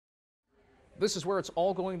This is where it's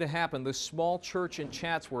all going to happen. This small church in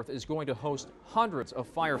Chatsworth is going to host hundreds of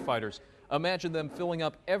firefighters. Imagine them filling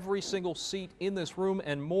up every single seat in this room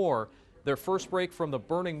and more. Their first break from the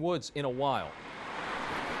burning woods in a while.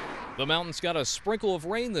 The mountains got a sprinkle of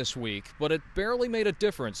rain this week, but it barely made a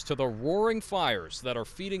difference to the roaring fires that are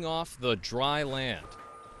feeding off the dry land.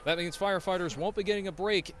 That means firefighters won't be getting a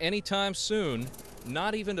break anytime soon,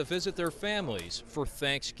 not even to visit their families for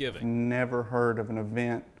Thanksgiving. Never heard of an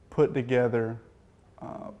event put together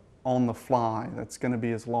on the fly that's going to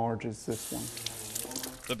be as large as this one.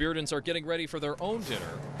 The Beardens are getting ready for their own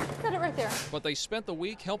dinner. Got it right there. But they spent the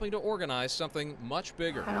week helping to organize something much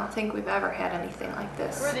bigger. I don't think we've ever had anything like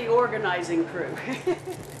this. We're the organizing crew.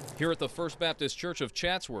 Here at the First Baptist Church of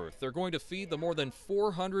Chatsworth, they're going to feed the more than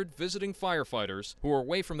 400 visiting firefighters who are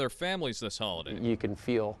away from their families this holiday. You can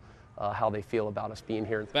feel how they feel about us being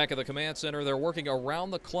here. Back at the command center, they're working around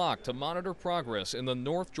the clock to monitor progress in the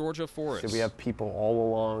North Georgia forest. So we have people all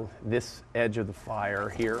along this edge of the fire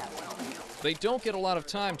here. They don't get a lot of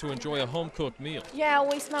time to enjoy a home-cooked meal. Yeah,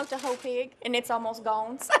 we smoked a whole pig, and it's almost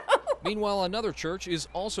gone, so. Meanwhile, another church is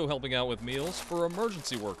also helping out with meals for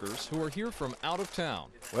emergency workers who are here from out of town.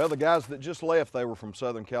 Well, the guys that just left, they were from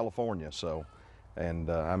Southern California, and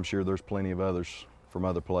I'm sure there's plenty of others from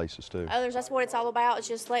other places, too. Others, that's what it's all about. It's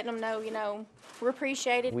just letting them know, we're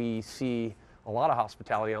appreciated. We see a lot of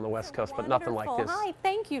hospitality on the West Coast, but nothing like this. Hi,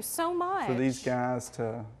 thank you so much. For these guys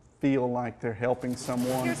to feel like they're helping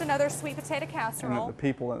someone. Here's another sweet potato casserole. And that the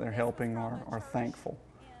people that they're helping are thankful.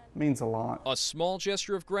 It means a lot. A small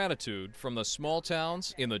gesture of gratitude from the small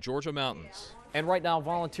towns in the Georgia mountains. And right now,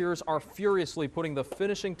 volunteers are furiously putting the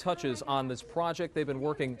finishing touches on this project they've been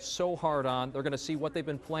working so hard on. They're going to see what they've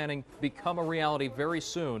been planning become a reality very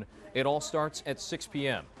soon. It all starts at 6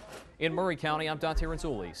 p.m. In Murray County, I'm Dante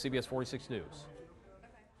Renzulli, CBS 46 News.